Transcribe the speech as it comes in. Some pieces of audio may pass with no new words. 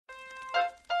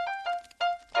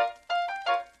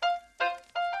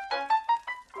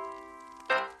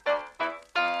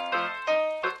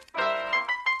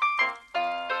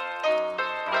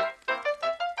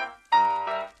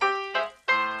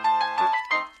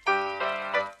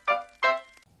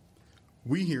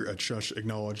We here at Shush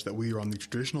acknowledge that we are on the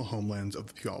traditional homelands of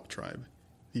the Puyallup tribe.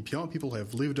 The Puyallup people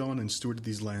have lived on and stewarded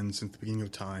these lands since the beginning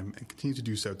of time and continue to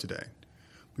do so today.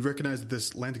 We recognize that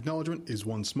this land acknowledgement is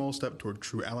one small step toward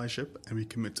true allyship, and we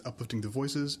commit to uplifting the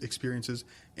voices, experiences,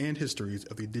 and histories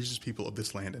of the indigenous people of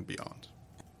this land and beyond.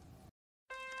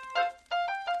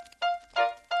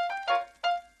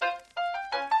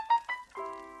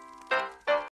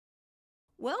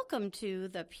 Welcome to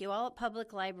the Puyallup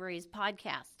Public Library's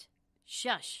podcast,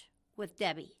 Shush with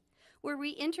Debi, where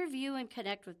we interview and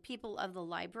connect with people of the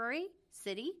library,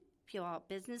 city, Puyallup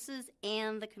businesses,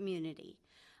 and the community.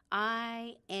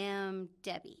 I am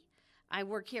Debi. I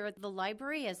work here at the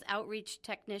library as outreach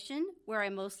technician, where I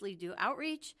mostly do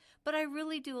outreach, but I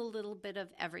really do a little bit of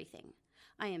everything.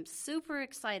 I am super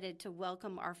excited to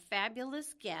welcome our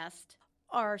fabulous guest,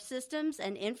 our Systems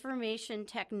and Information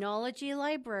Technology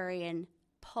Librarian,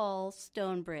 Paul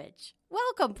Stonebridge.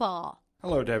 Welcome, Paul.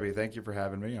 Hello, Debbie. Thank you for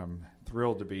having me. I'm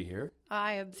thrilled to be here.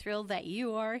 I am thrilled that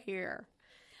you are here.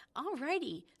 All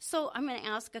righty. So I'm going to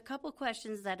ask a couple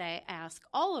questions that I ask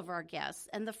all of our guests.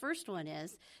 And the first one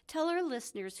is, tell our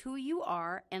listeners who you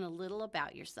are and a little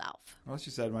about yourself. Well, as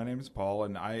you said, my name is Paul,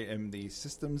 and I am the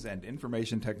Systems and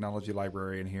Information Technology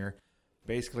Librarian here.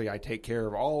 Basically, I take care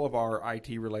of all of our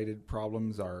IT-related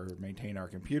problems, maintain our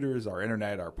computers, our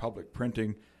internet, our public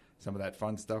printing, some of that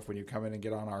fun stuff when you come in and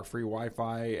get on our free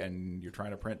Wi-Fi and you're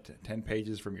trying to print 10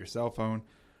 pages from your cell phone.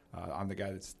 I'm the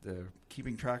guy that's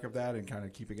keeping track of that and kind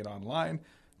of keeping it online,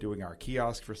 doing our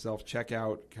kiosk for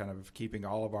self-checkout, kind of keeping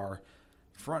all of our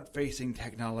front-facing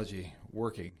technology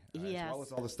working, as well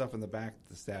as all the stuff in the back that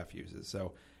the staff uses.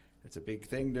 So it's a big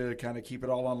thing to kind of keep it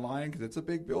all online because it's a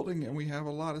big building and we have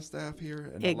a lot of staff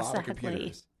here and a lot of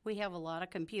computers. We have a lot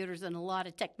of computers and a lot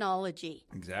of technology.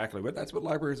 Exactly. But that's what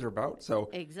libraries are about. So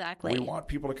exactly. We want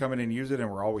people to come in and use it,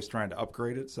 and we're always trying to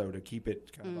upgrade it. So to keep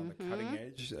it kind of on the cutting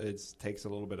edge, it takes a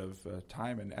little bit of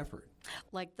time and effort.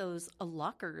 Like those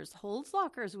Holds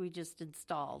lockers we just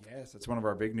installed. Yes, it's one of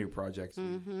our big new projects.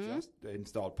 We just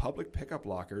installed public pickup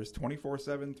lockers,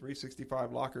 24/7,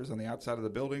 365 lockers on the outside of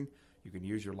the building. You can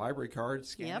use your library card,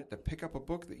 scan it to pick up a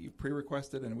book that you've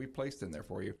pre-requested, and we placed in there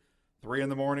for you. 3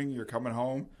 a.m, you're coming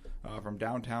home from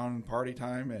downtown party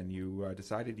time, and you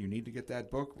decided you need to get that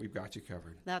book. We've got you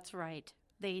covered. That's right.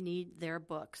 They need their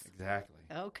books. Exactly.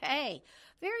 Okay.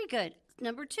 Very good.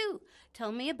 Number 2,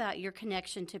 tell me about your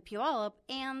connection to Puyallup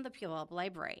and the Puyallup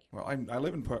Library. Well, I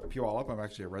live in Puyallup. I'm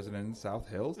actually a resident in South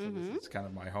Hills, so this is kind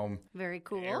of my home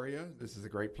area. This is a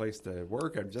great place to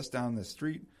work. I'm just down the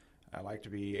street. I like to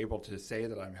be able to say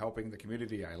that I'm helping the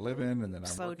community I live in, and that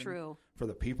I'm working for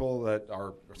the people that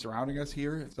are surrounding us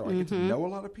here. So I get to know a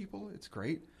lot of people. It's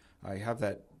great. I have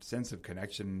that sense of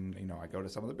connection. You know, I go to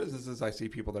some of the businesses. I see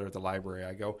people that are at the library.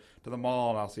 I go to the mall,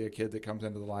 and I'll see a kid that comes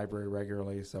into the library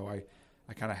regularly. So I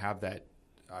kind of have that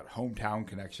hometown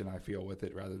connection, I feel, with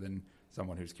it, rather than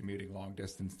someone who's commuting long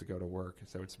distance to go to work.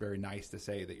 So it's very nice to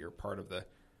say that you're part of the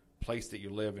place that you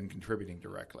live and contributing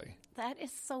directly. That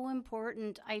is so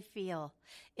important, I feel.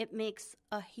 It makes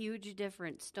a huge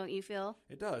difference, don't you feel?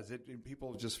 It does.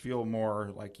 People just feel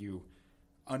more like you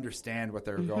understand what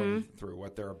they're going through,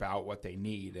 what they're about, what they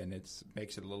need, and it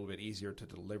makes it a little bit easier to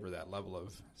deliver that level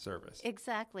of service.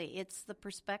 Exactly. It's the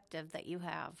perspective that you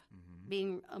have,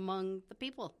 being among the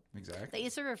people that you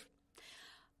serve.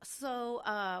 So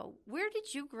where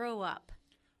did you grow up?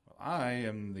 I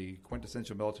am the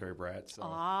quintessential military brat, so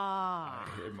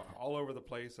I'm all over the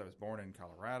place. I was born in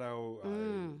Colorado.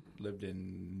 I lived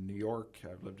in New York.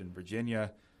 I've lived in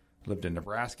Virginia. Lived in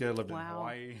Nebraska. Lived in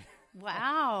Hawaii.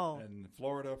 Wow. And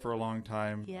Florida for a long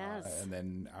time. Yes. And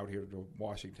then out here to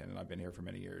Washington, and I've been here for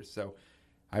many years. So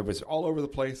I was all over the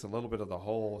place, a little bit of the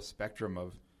whole spectrum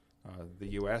of the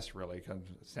U.S., really, kind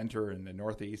of center and the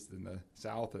Northeast and the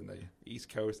South and the East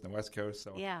Coast and the West Coast.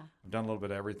 So I've done a little bit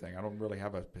of everything. I don't really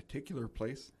have a particular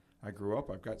place I grew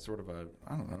up. I've got sort of an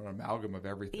amalgam of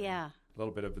everything. Yeah. A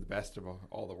little bit of the best of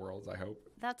all the worlds, I hope.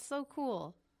 That's so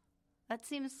cool. That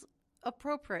seems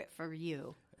appropriate for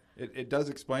you. It does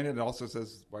explain it. It also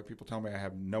says why people tell me I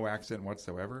have no accent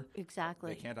whatsoever.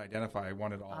 Exactly. They can't identify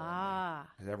one at all.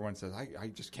 Everyone says, I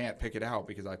just can't pick it out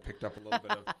because I picked up a little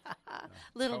bit of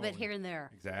little bit here and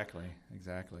there. Exactly.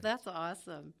 That's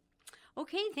awesome.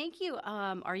 Okay, thank you.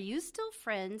 Are you still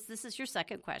friends? This is your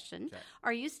second question. Okay.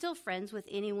 Are you still friends with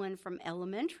anyone from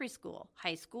elementary school,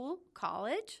 high school,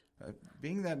 college?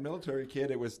 Being that military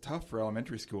kid, it was tough for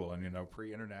elementary school and,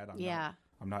 pre-internet.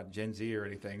 I'm not Gen Z or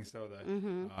anything, so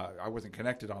I wasn't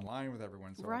connected online with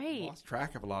everyone, so I lost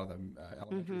track of a lot of the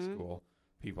elementary school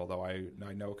people, though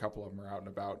I know a couple of them are out and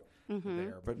about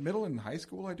there. But middle and high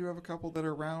school, I do have a couple that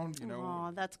are around.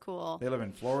 Oh, that's cool. They live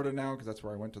in Florida now because that's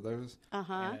where I went to those.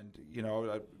 And,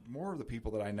 more of the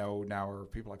people that I know now are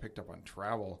people I picked up on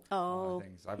travel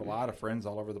things. I have a lot of friends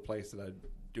all over the place that are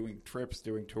doing trips,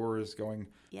 doing tours, going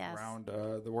around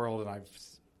the world. And I've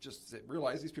just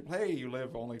realized these people, hey, you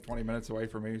live only 20 minutes away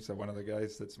from me. So one of the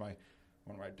guys that's one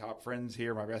of my top friends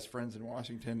here, my best friends in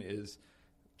Washington, is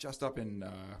just up in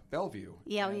Bellevue.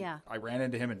 I ran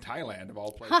into him in Thailand, of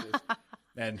all places.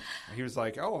 And he was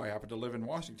like, oh, I happen to live in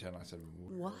Washington. I said,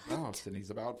 what? And he's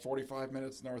about 45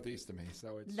 minutes northeast of me.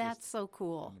 So that's so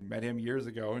cool. Met him years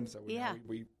ago, and so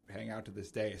we hang out to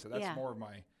this day. So that's more of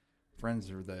my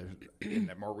friends are in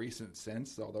the more recent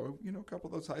sense, although, a couple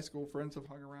of those high school friends have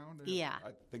hung around. I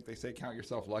think they say count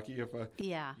yourself lucky if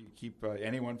you keep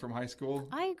anyone from high school.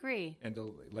 I agree.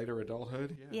 Into later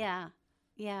adulthood.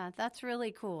 Yeah, that's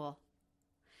really cool.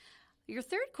 Your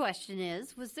third question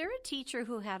is, was there a teacher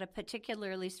who had a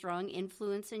particularly strong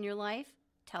influence in your life?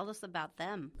 Tell us about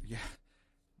them. Yeah.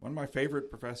 One of my favorite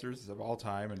professors of all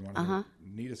time and one of the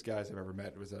neatest guys I've ever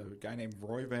met was a guy named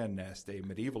Roy Van Nest, a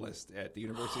medievalist at the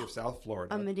University of South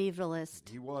Florida. A medievalist.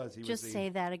 He was. Say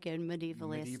that again,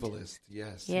 medievalist. Medievalist,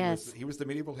 yes. Yes. He was the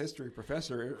medieval history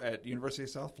professor at the University of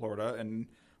South Florida, and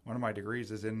one of my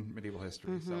degrees is in medieval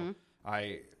history. So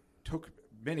I took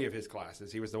many of his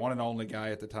classes. He was the one and only guy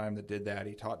at the time that did that.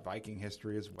 He taught Viking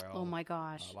history as well. Oh, my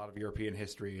gosh. A lot of European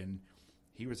history, and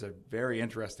he was a very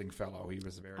interesting fellow. He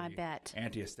was very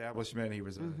anti-establishment. He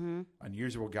was an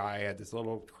unusual guy. He had this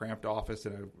little cramped office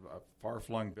in a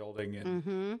far-flung building,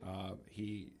 and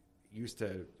he used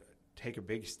to take a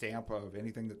big stamp of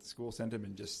anything that the school sent him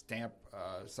and just stamp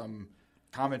some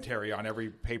commentary on every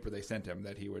paper they sent him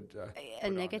that he would a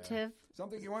negative?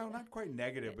 Something, well, not quite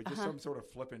negative, but just some sort of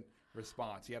flippant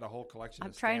response. He had a whole collection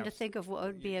of stamps. I'm trying to think of what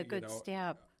would be a good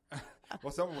stamp.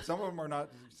 Well, some of them are not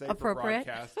safe appropriate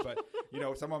for broadcast, but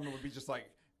some of them would be just like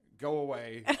 "go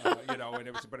away," and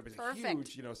it was a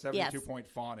huge, 72-point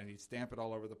font, and he'd stamp it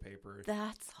all over the paper.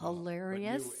 That's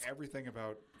hilarious. He knew everything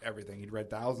about everything. He'd read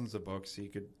thousands of books. He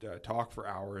could talk for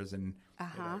hours, and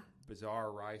had a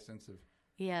bizarre, wry sense of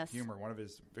humor. One of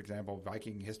his, for example,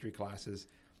 Viking history classes,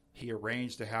 he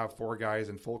arranged to have 4 guys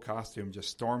in full costume just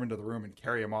storm into the room and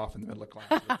carry him off in the middle of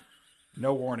class.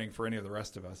 No warning for any of the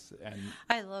rest of us. And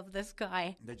I love this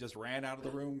guy. They just ran out of the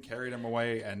room, carried him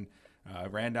away, and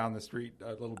ran down the street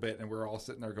a little bit, and we were all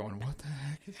sitting there going, what the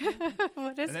heck is happening?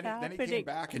 What is happening? Then he came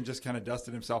back and just kind of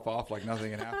dusted himself off like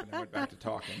nothing had happened and went back to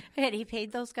talking. Had he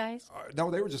paid those guys?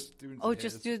 No, they were just students of his. Oh,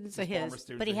 just students of his.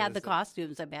 But he had the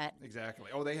costumes, I bet.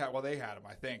 Exactly. Oh, they had him,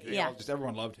 I think.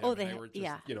 Everyone loved him. Oh, they were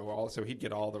just, so he'd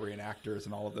get all the reenactors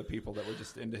and all of the people that were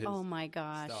just into his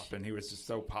stuff. And he was just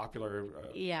so popular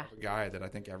a guy that I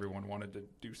think everyone wanted to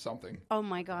do something. Oh,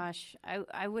 my gosh.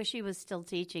 I wish he was still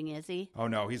teaching, is he? Oh,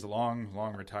 no, he's long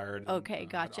retired. Okay,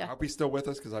 gotcha. I hope he's still with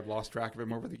us because I've lost track of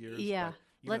him over the years. Yeah,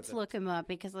 let's look him up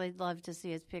because I'd love to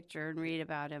see his picture and read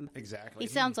about him. Exactly.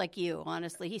 He sounds like you,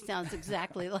 honestly. He sounds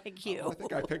exactly like you. I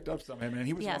think I picked up some of him, and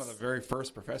he was one of the very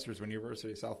first professors when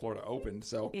University of South Florida opened,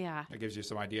 so that gives you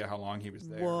some idea how long he was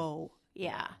there. Whoa,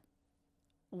 yeah.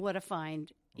 What a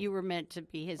find. You were meant to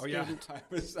be his student. Yeah, it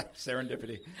was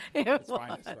serendipity. It's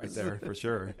finest right there, for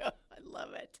sure. I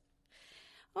love it.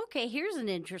 Okay, here's an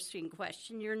interesting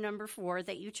question. Your number 4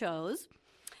 that you chose.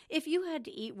 If you had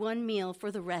to eat one meal for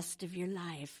the rest of your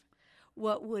life,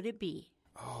 what would it be?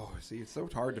 Oh, see, it's so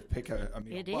hard to pick a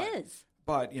meal. It is.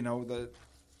 But,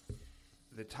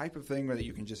 the type of thing that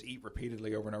you can just eat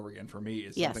repeatedly over and over again for me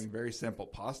is something very simple.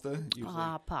 Pasta, usually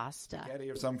pasta. Spaghetti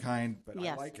of some kind, but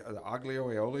I like the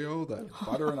aglio e olio, the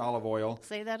butter and olive oil.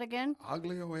 Say that again?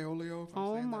 Aglio e olio.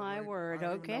 Oh, my word.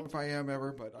 I don't know if I am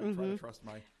ever, but I try to trust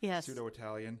my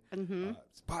pseudo-Italian.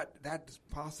 But that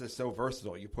pasta is so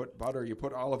versatile. You put butter, you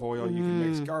put olive oil, you can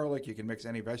mix garlic, you can mix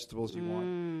any vegetables you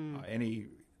want, any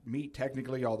meat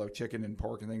technically, although chicken and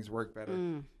pork and things work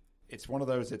better. It's one of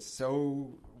those, it's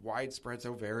so widespread,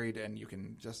 so varied, and you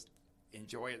can just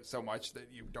enjoy it so much that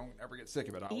you don't ever get sick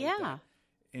of it.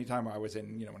 Anytime I was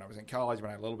in, when I was in college, when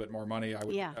I had a little bit more money, I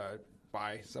would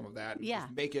buy some of that and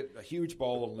just make it a huge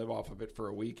bowl and live off of it for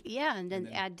a week. Yeah, and then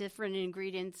add different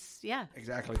ingredients. Yeah.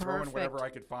 Exactly. Throw in whatever I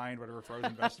could find, whatever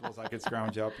frozen vegetables I could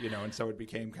scrounge up, and so it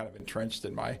became kind of entrenched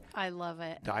in my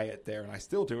diet there, and I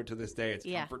still do it to this day. It's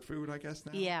comfort food, I guess,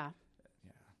 now. Yeah.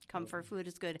 Comfort food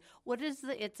is good.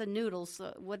 It's a noodle,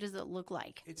 so what does it look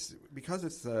like? It's because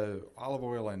it's olive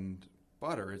oil and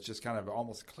butter. It's just kind of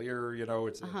almost clear,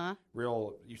 it's a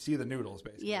real, you see the noodles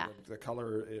basically. Yeah. The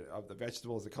color of the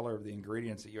vegetables, the color of the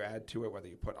ingredients that you add to it, whether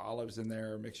you put olives in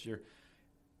there or mixture.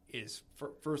 is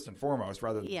first and foremost,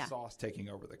 rather than Yeah. the sauce taking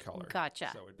over the color.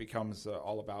 Gotcha. So it becomes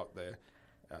all about the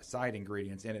side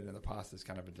ingredients in it, and the pasta is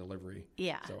kind of a delivery.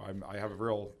 Yeah. So I have a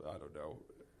real,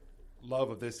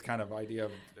 love of this kind of idea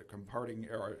of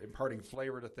imparting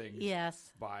flavor to things.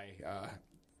 Yes. By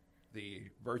the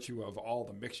virtue of all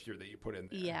the mixture that you put in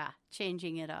there. Yeah,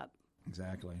 changing it up.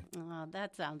 Exactly. Oh,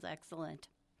 that sounds excellent.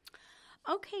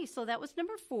 Okay, so that was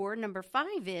number 4. Number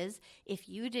 5 is, if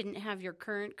you didn't have your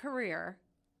current career,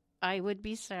 I would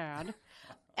be sad.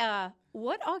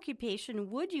 What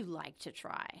occupation would you like to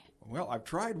try? Well, I've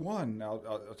tried one.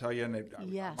 I'll tell you, and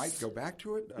Yes. I might go back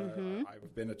to it.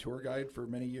 I've been a tour guide for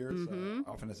many years,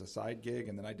 often as a side gig,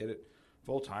 and then I did it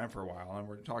full-time for a while. And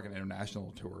we're talking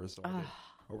international tours. So I did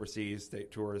overseas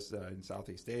state tours in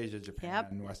Southeast Asia, Japan,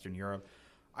 and Western Europe.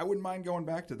 I wouldn't mind going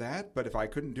back to that, but if I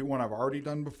couldn't do one I've already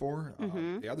done before,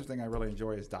 the other thing I really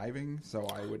enjoy is diving. So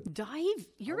I would dive.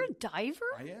 You're a diver?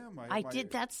 I am.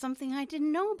 That's something I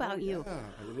didn't know about you.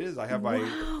 Yeah, it is. I have my.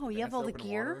 Wow, you have all the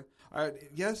gear?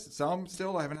 Yes, some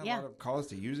still. I haven't had a lot of cause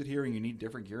to use it here, and you need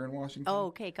different gear in Washington. Oh,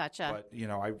 okay, gotcha. But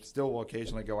I still will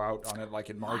occasionally go out on it. Like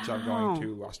in March, I'm going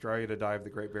to Australia to dive the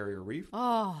Great Barrier Reef.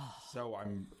 Oh. So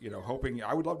I'm, hoping.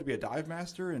 I would love to be a dive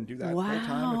master and do that full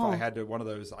time. If I had to, one of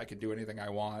those, I could do anything I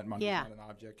want. Money's not an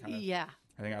object kind of. Yeah.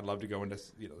 I think I'd love to go into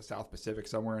the South Pacific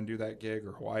somewhere and do that gig,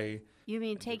 or Hawaii. You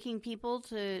mean taking people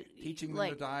to teaching them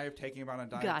to dive, taking them on a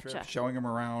dive Gotcha. trip, showing them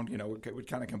around. It would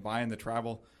kind of combine the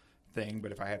travel thing.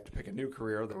 But if I have to pick a new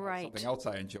career, then that's something else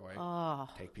I enjoy.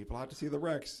 Take people out to see the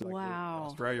wrecks. Like in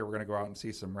Australia, we're going to go out and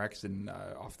see some wrecks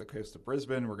off the coast of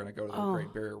Brisbane. We're going to go to the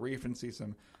Great Barrier Reef and see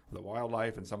some of the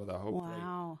wildlife and some of the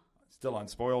hopefully still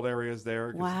unspoiled areas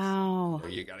there. Wow.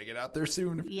 You got to get out there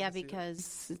soon.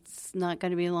 Because it's not going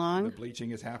to be long. The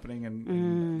bleaching is happening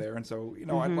in there. And so,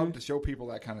 I'd love to show people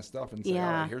that kind of stuff and say, all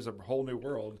right, here's a whole new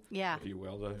world, if you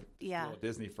will, to steal a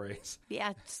Disney phrase.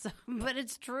 Yeah, but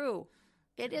it's true.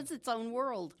 It is its own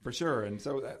world. For sure. And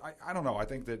so I don't know. I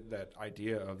think that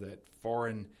idea of that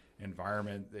foreign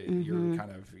environment that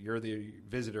you're the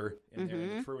visitor in there,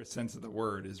 in the truest sense of the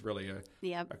word, is really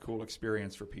a cool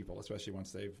experience for people, especially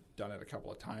once they've done it a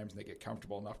couple of times and they get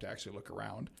comfortable enough to actually look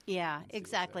around. Yeah,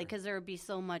 exactly, because there would be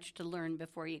so much to learn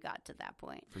before you got to that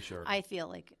point. For sure. I feel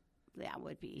like that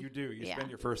would be. You do. You spend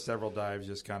your first several dives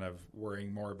just kind of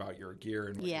worrying more about your gear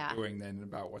and what you're doing than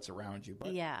about what's around you.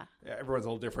 But everyone's a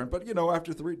little different. But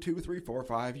after 2, 3, 4,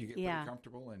 5, you get pretty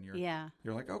comfortable, and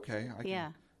you're like, okay,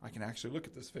 I can actually look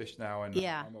at this fish now, and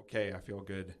I'm okay. I feel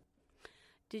good.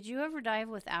 Did you ever dive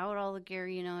without all the gear?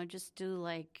 Just do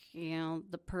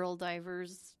the pearl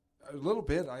divers. A little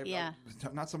bit.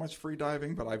 Not so much free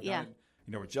diving, but I've done it.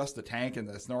 With just the tank and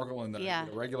the snorkel and the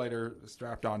regulator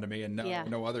strapped onto me, and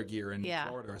no other gear in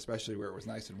Florida, especially where it was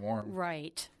nice and warm.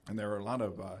 Right. And there are a lot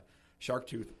of shark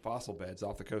tooth fossil beds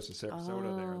off the coast of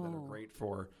Sarasota there that are great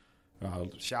for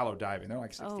shallow diving. They're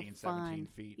like 16, 17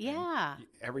 feet. Yeah. And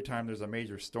every time there's a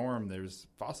major storm, there's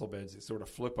fossil beds that sort of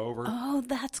flip over. Oh,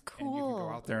 that's cool. And you can go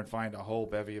out there and find a whole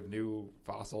bevy of new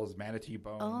fossils, manatee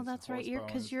bones. Oh, that's right.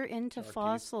 Because you're into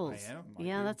fossils. I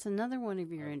am. That's another one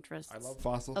of your interests. I love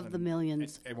fossils. Of the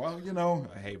millions.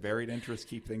 Hey, varied interests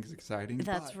keep things exciting.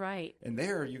 That's right. And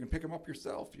there, you can pick them up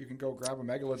yourself. You can go grab a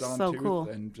megalodon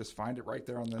tooth and just find it right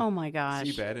there on the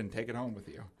seabed and take it home with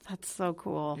you. That's so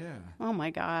cool. Yeah. Oh, my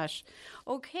gosh.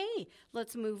 Okay,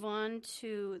 let's move on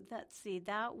to, let's see,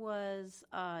 that was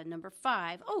number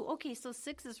 5. Oh, okay, so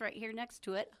 6 is right here next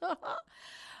to it.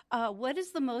 What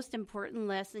is the most important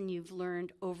lesson you've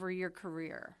learned over your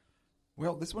career?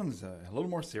 Well, this one's a little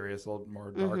more serious, a little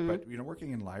more dark, but,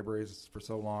 working in libraries for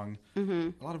so long,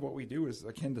 a lot of what we do is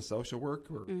akin to social work.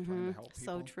 We're trying to help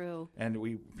people. So true. And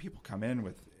people come in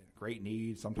with great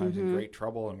need, sometimes in great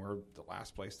trouble, and we're the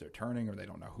last place they're turning, or they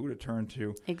don't know who to turn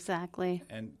to. Exactly.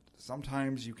 And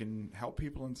sometimes you can help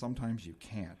people, and sometimes you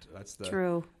can't. That's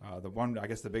true. The one, I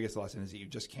guess, the biggest lesson is that you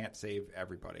just can't save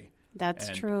everybody. That's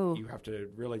true. You have to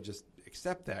really just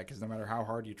accept that, because no matter how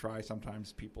hard you try,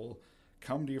 sometimes people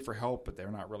come to you for help, but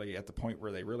they're not really at the point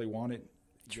where they really want it.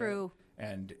 True.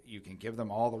 And you can give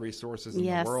them all the resources in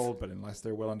the world, but unless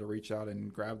they're willing to reach out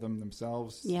and grab them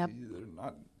themselves,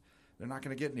 they're not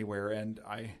going to get anywhere. And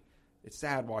it's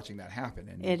sad watching that happen.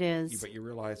 And it is. But you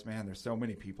realize, man, there's so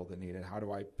many people that need it. How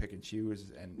do I pick and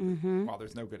choose? And while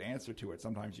there's no good answer to it,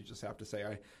 sometimes you just have to say,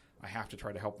 I have to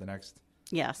try to help the next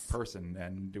person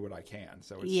and do what I can.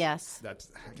 So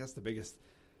that's, I guess, the biggest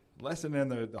lesson and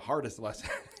the hardest lesson.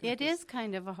 It is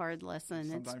kind of a hard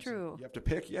lesson. It's true. You have to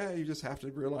pick. Yeah, you just have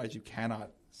to realize you cannot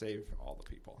save all the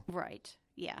people. Right.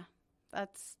 Yeah.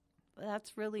 That's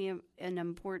really an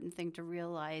important thing to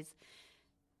realize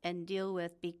and deal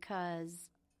with, because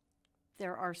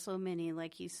there are so many,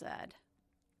 like you said,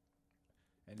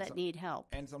 that need help.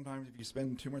 And sometimes if you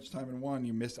spend too much time in one,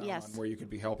 you miss out on where you could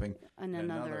be helping and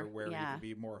another where you could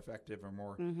be more effective or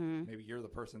more. Maybe you're the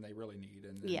person they really need.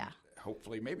 And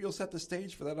hopefully maybe you'll set the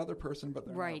stage for that other person, but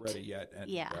they're not ready yet.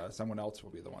 And someone else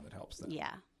will be the one that helps them.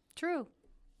 Yeah, true.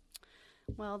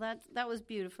 Well, that was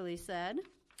beautifully said.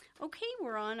 Okay,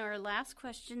 we're on our last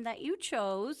question that you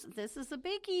chose. This is a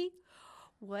biggie.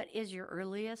 What is your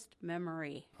earliest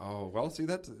memory? Oh, well, see,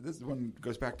 this one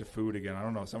goes back to food again. I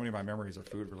don't know. So many of my memories are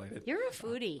food related. You're a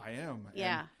foodie. I am.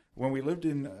 Yeah. And when we lived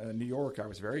in New York, I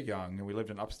was very young, and we lived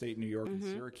in upstate New York in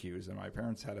Syracuse, and my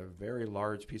parents had a very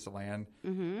large piece of land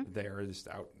there, just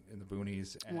out in the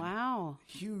boonies. And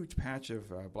huge patch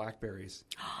of blackberries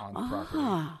on the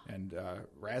property, and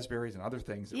raspberries and other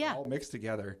things that were all mixed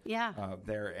together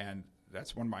there. And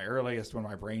that's when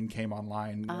my brain came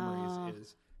online memories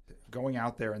is going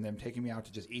out there and them taking me out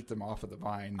to just eat them off of the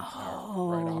vine,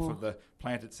 right off of the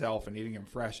plant itself, and eating them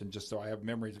fresh. And just so I have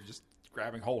memories of just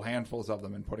grabbing whole handfuls of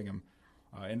them and putting them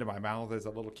into my mouth as a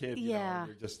little kid. You know,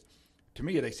 just, to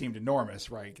me, they seemed enormous,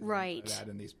 right? That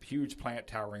and these huge plant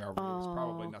towering over me was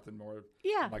probably nothing more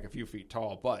than like a few feet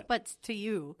tall. But to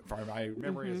you, from my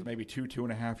memory is maybe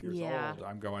 2.5 years old,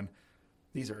 I'm going,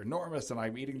 these are enormous, and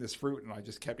I'm eating this fruit, and I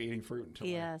just kept eating fruit until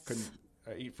I couldn't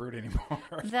eat fruit anymore.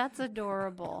 That's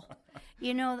adorable.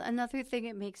 You know, another thing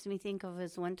it makes me think of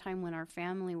is one time when our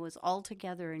family was all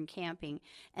together and camping,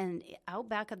 and out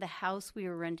back of the house we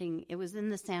were renting, it was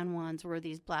in the San Juans, where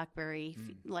these blackberry,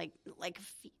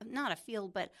 not a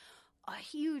field, but a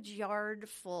huge yard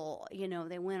full, you know,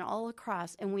 they went all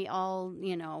across, and we all,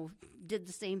 you know, did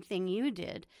the same thing you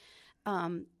did.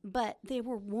 But they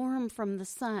were warm from the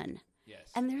sun.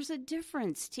 Yes. And there's a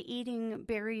difference to eating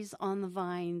berries on the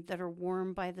vine that are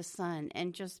warm by the sun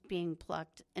and just being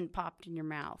plucked and popped in your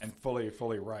mouth. And fully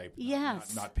ripe.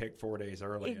 Yes. Not picked 4 days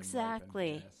early.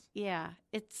 Exactly. Yeah.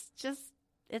 It's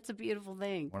a beautiful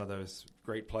thing. One of those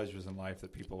great pleasures in life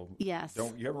that people you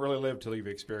haven't really lived till you've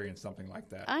experienced something like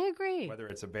that. I agree. Whether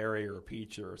it's a berry or a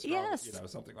peach or a strawberry, you know,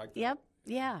 something like that. Yep.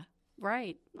 Yeah.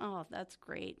 Right. Oh, that's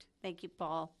great. Thank you,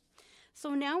 Paul.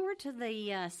 So now we're to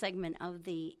the segment of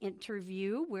the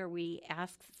interview where we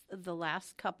ask the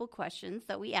last couple questions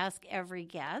that we ask every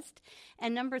guest.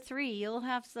 And number 3, you'll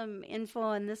have some info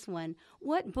on this one.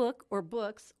 What book or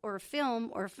books or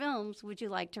film or films would you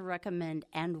like to recommend,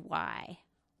 and why?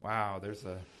 Wow, it's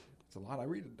a lot.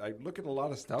 I look at a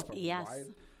lot of stuff, a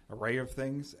wide array of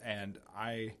things, and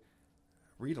I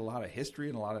read a lot of history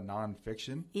and a lot of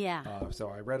nonfiction. Yeah. So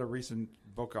I read a recent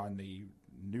book on the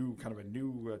new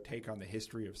take on the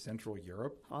history of Central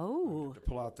Europe. Oh. To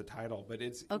pull out the title, but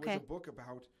it was a book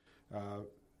about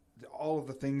all of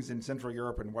the things in Central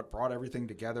Europe and what brought everything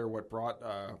together, what brought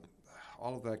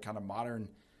all of the kind of modern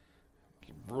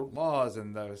laws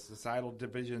and the societal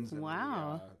divisions and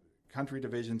the country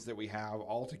divisions that we have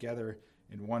all together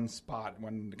in one spot,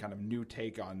 one kind of new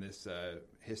take on this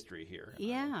history here.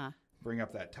 Yeah. Bring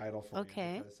up that title for you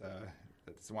because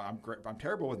that's one. I'm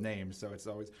terrible with names, so it's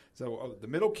always The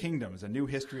Middle Kingdoms: A New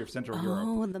History of Central Europe.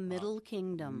 Oh, the Middle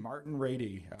Kingdom. Martin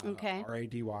Rady,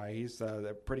 Rady. He's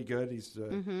pretty good. He's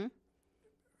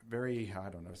very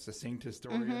succinct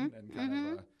historian and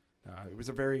kind of. It was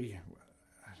a very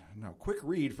quick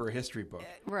read for a history book.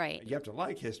 Right. You have to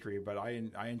like history, but I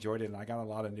enjoyed it, and I got a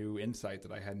lot of new insight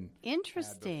that I hadn't.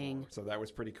 Interesting. Had before. So that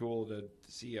was pretty cool to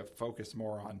see a focus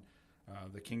more on.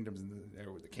 The kingdoms,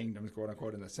 the kingdoms, quote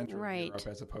unquote, in the center of Europe,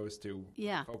 as opposed to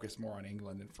focus more on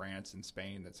England and France and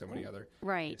Spain that so many other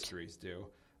histories do.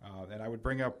 And I would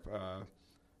bring up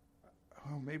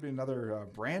maybe another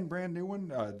brand new one,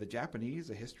 the Japanese,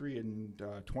 A History in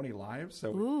 20 Lives.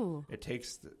 So it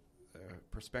takes the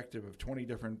perspective of 20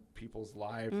 different people's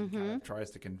lives and kind of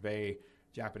tries to convey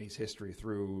Japanese history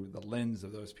through the lens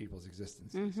of those people's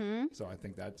existences. So I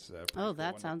think that's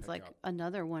that sounds like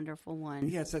another wonderful one.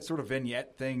 Yeah, it's that sort of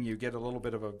vignette thing. You get a little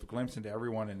bit of a glimpse into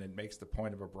everyone, and it makes the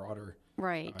point of a broader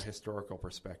historical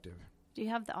perspective. Do you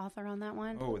have the author on that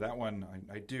one? Oh, that one,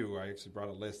 I do. I actually brought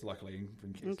a list, luckily,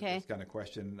 in case of this kind of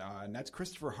question. And that's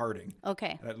Christopher Harding.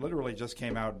 Okay. And it literally just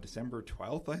came out December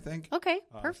 12th, I think. Okay,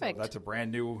 perfect. So that's a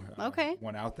brand new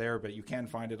one out there, but you can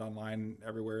find it online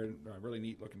everywhere. A really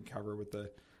neat looking cover with the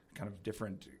kind of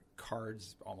different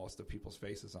cards almost of people's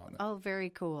faces on it. Oh, very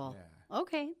cool. Yeah.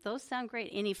 Okay, those sound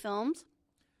great. Any films?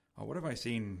 Oh, what have I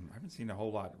seen? I haven't seen a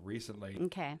whole lot recently.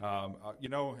 Okay.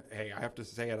 Hey, I have to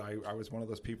say it. I was one of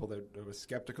those people that was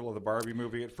skeptical of the Barbie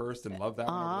movie at first and loved that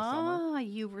one over the summer.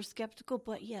 You were skeptical,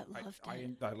 but yet loved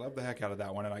it. I loved the heck out of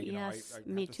that one. And I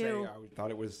me too. I thought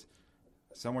it was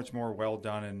so much more well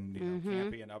done and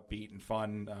campy and upbeat and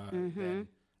fun than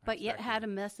but yet had a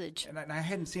message. And I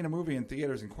hadn't seen a movie in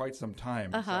theaters in quite some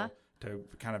time. Uh-huh. So to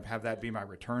kind of have that be my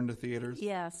return to theaters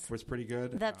was pretty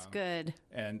good. That's good.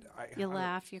 And you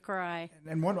laugh, you cry.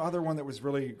 And one other one that was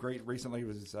really great recently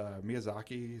was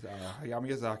Miyazaki, Hayao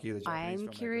Miyazaki, the Japanese I'm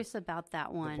filmmaker. curious about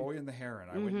that one. The Boy and the Heron.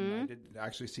 I did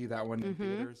actually see that one in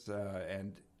theaters,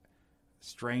 and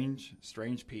strange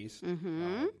piece.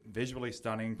 Visually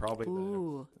stunning, probably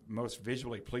the most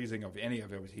visually pleasing of any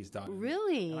of it he's done.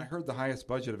 Really? And I heard the highest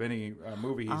budget of any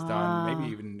movie he's done,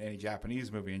 maybe even any Japanese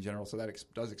movie in general, so that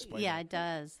does explain it. It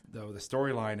does. Though the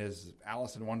storyline is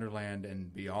Alice in Wonderland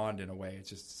and beyond in a way. It's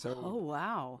just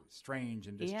so strange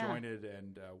and disjointed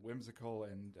and whimsical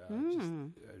and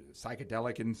just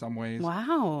psychedelic in some ways.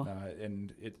 Wow.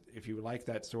 And if you like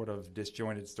that sort of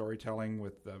disjointed storytelling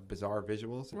with bizarre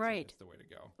visuals, it's the way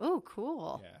to go. Oh,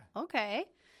 cool. Yeah. Okay.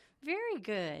 Very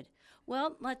good.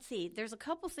 Well, let's see. There's a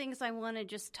couple things I want to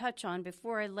just touch on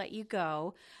before I let you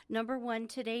go. Number one,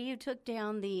 today you took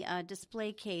down the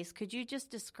display case. Could you just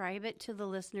describe it to the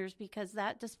listeners? Because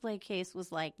that display case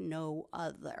was like no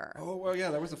other. Oh, well,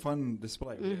 yeah, that was a fun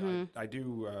display. I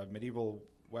do medieval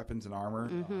weapons and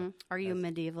armor. Are you a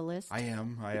medievalist? I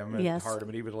am at heart a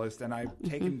medievalist, and I've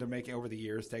taken to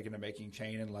making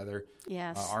chain and leather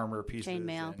armor pieces.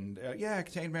 Chainmail. And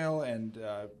chainmail and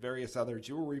various other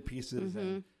jewelry pieces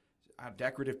and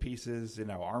decorative pieces,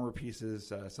 armor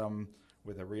pieces, some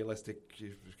with a realistic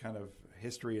kind of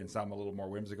history and some a little more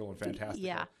whimsical and fantastical.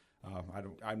 Yeah.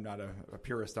 I'm not a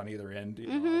purist on either end.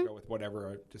 I'll go with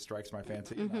whatever just strikes my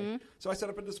fancy. So I set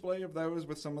up a display of those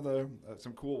with some of the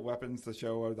some cool weapons to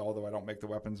show, although I don't make the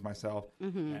weapons myself,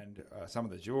 and some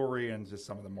of the jewelry and just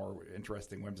some of the more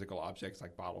interesting whimsical objects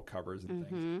like bottle covers and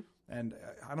things. And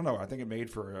I don't know. I think it made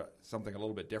for something a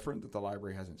little bit different that the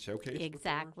library hasn't showcased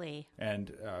exactly. before.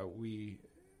 And we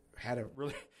had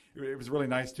it was really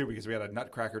nice, too, because we had a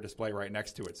nutcracker display right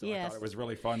next to it. So I thought it was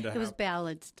really fun to have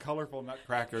balanced. Colorful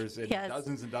nutcrackers and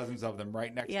dozens and dozens of them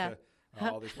right next to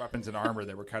all these weapons and armor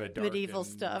that were kind of dark medieval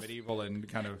stuff. Medieval and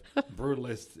kind of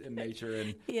brutalist in nature,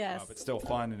 and but still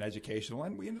fun and educational.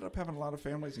 And we ended up having a lot of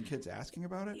families and kids asking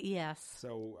about it. Yes.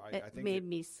 So I think made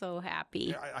me so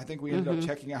happy. I think we ended up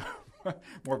checking out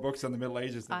more books on the Middle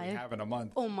Ages than we have in a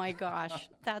month. Oh, my gosh.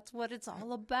 That's what it's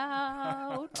all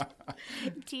about.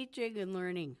 Teaching and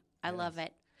learning. I love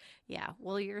it. Yeah.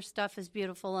 Well, your stuff is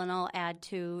beautiful. And I'll add,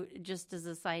 too, just as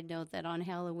a side note, that on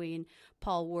Halloween,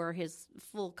 Paul wore his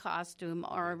full costume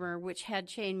armor, which had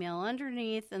chainmail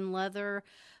underneath and leather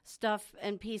stuff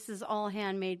and pieces all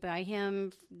handmade by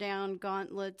him, down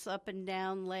gauntlets, up and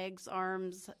down, legs,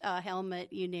 arms,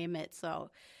 helmet, you name it.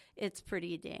 So it's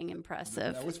pretty dang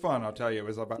impressive. That was fun, I'll tell you. It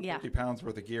was about 50 pounds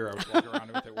worth of gear. I was walking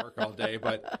around with at work all day,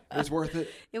 but it was worth it.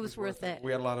 It was worth it.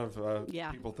 We had a lot of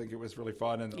people think it was really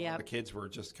fun, and the kids were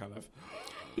just kind of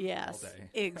all day.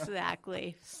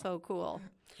 Exactly. So cool.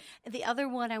 The other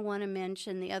one I want to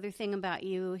mention, the other thing about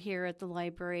you here at the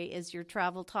library is your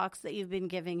travel talks that you've been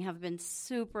giving have been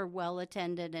super well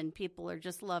attended, and people are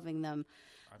just loving them.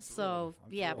 I'm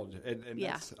thrilled.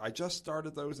 I just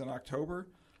started those in October.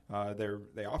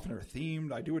 They often are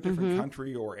themed. I do a different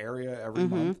country or area every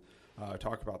month.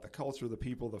 Talk about the culture, the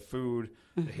people, the food,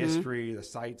 the history, the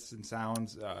sights and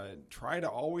sounds. Try to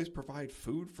always provide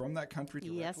food from that country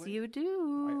directly. Yes, you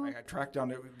do. I track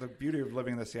down the beauty of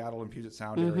living in the Seattle and Puget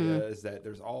Sound area is that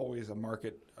there's always a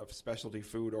market of specialty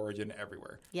food origin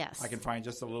everywhere. Yes. I can find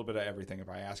just a little bit of everything if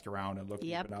I ask around and look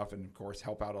deep enough, and, of course,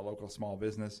 help out a local small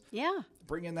business. Yeah.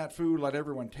 Bring in that food, let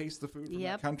everyone taste the food from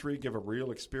that country, give a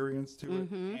real experience to it,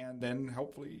 and then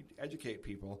hopefully educate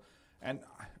people. And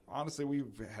honestly,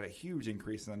 we've had a huge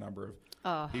increase in the number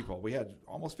of people. We had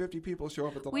almost 50 people show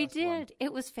up at the last one. We did.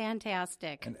 It was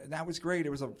fantastic. And that was great.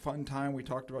 It was a fun time. We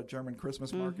talked about German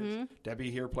Christmas markets. Debbie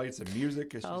here played some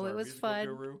music because she's our musical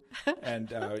guru.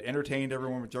 And entertained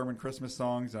everyone with German Christmas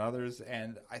songs and others.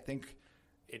 And I think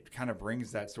it kind of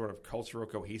brings that sort of cultural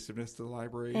cohesiveness to the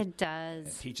library. It does.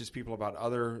 It teaches people about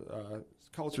other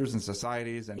cultures and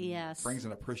societies, and brings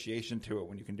an appreciation to it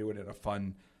when you can do it in a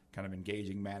fun, kind of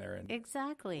engaging manner. And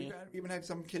exactly. We even had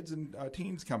some kids and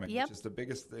teens coming, which is the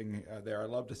biggest thing there. I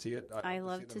love to see it. I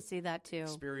love to see that too.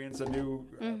 Experience a new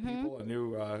people, a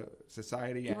new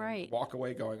society, and walk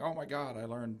away going, "Oh my God, I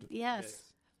learned." Yes. This.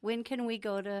 When can we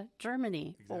go to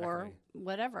Germany or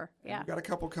whatever? And we've got a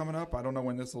couple coming up. I don't know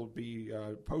when this will be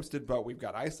posted, but we've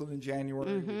got Iceland in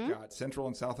January. We've got Central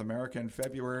and South America in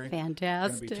February.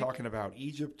 Fantastic. We're going to be talking about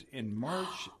Egypt in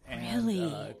March and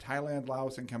Thailand,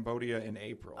 Laos, and Cambodia in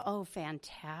April. Oh,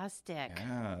 fantastic.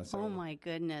 Yeah. Oh, my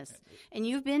goodness. And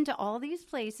you've been to all these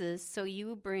places, so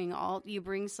you bring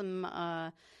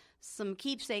some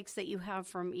keepsakes that you have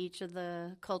from each of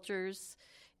the cultures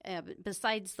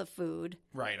besides the food.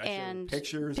 Right. I and show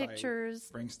pictures. Pictures.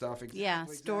 I bring stuff. Exactly. Yeah,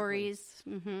 stories.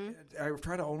 I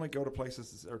try to only go to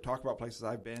places or talk about places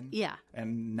I've been. Yeah.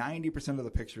 And 90% of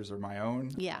the pictures are my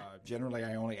own. Yeah. Generally,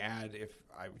 I only add if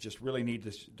I just really need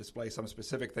to display some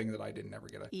specific thing that I didn't ever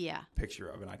get a picture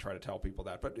of, and I try to tell people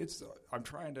that. But I'm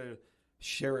trying to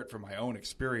share it from my own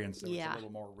experience. So it's a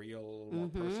little more real, a little more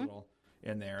personal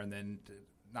in there, and then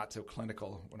not so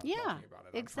clinical when I'm talking about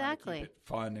it. I'm exactly. trying to keep it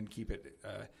fun and keep it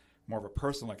more of a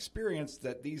personal experience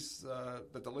that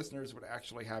that the listeners would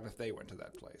actually have if they went to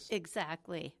that place.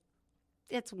 Exactly.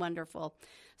 It's wonderful.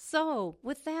 So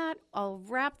with that, I'll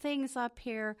wrap things up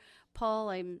here. Paul,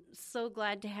 I'm so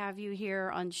glad to have you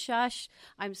here on Shush.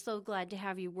 I'm so glad to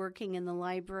have you working in the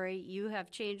library. You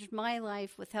have changed my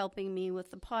life with helping me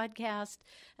with the podcast,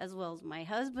 as well as my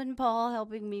husband, Paul,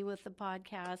 helping me with the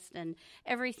podcast and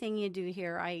everything you do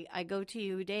here. I go to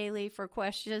you daily for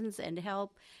questions and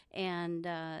help, and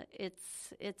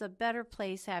it's a better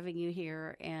place having you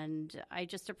here. And I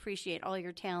just appreciate all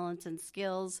your talents and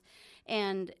skills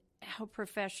and how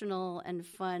professional and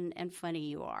fun and funny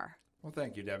you are. Well,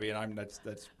 thank you, Debbie, and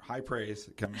that's high praise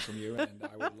coming from you, and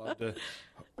I would love to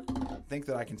think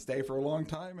that I can stay for a long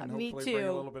time and hopefully bring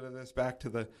a little bit of this back to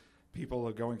the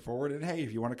people going forward. And hey,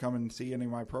 if you want to come and see any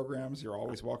of my programs, you're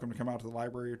always welcome to come out to the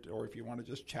library, or if you want to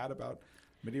just chat about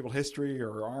medieval history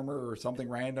or armor or something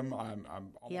random, I'm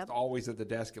almost always at the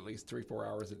desk at least 3-4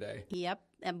 hours a day. Yep,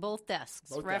 and both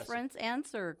desks, reference and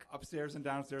circ. Upstairs and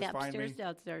downstairs, upstairs, find me.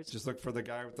 Downstairs. Just look for the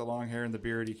guy with the long hair and the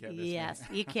beard. You can't miss him. Yes,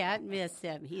 you can't miss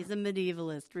him. He's a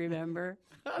medievalist, remember?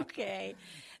 Okay.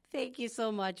 Thank you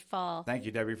so much, Paul. Thank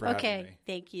you, Debbie, for having me. Okay,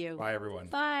 thank you. Bye, everyone.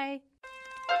 Bye.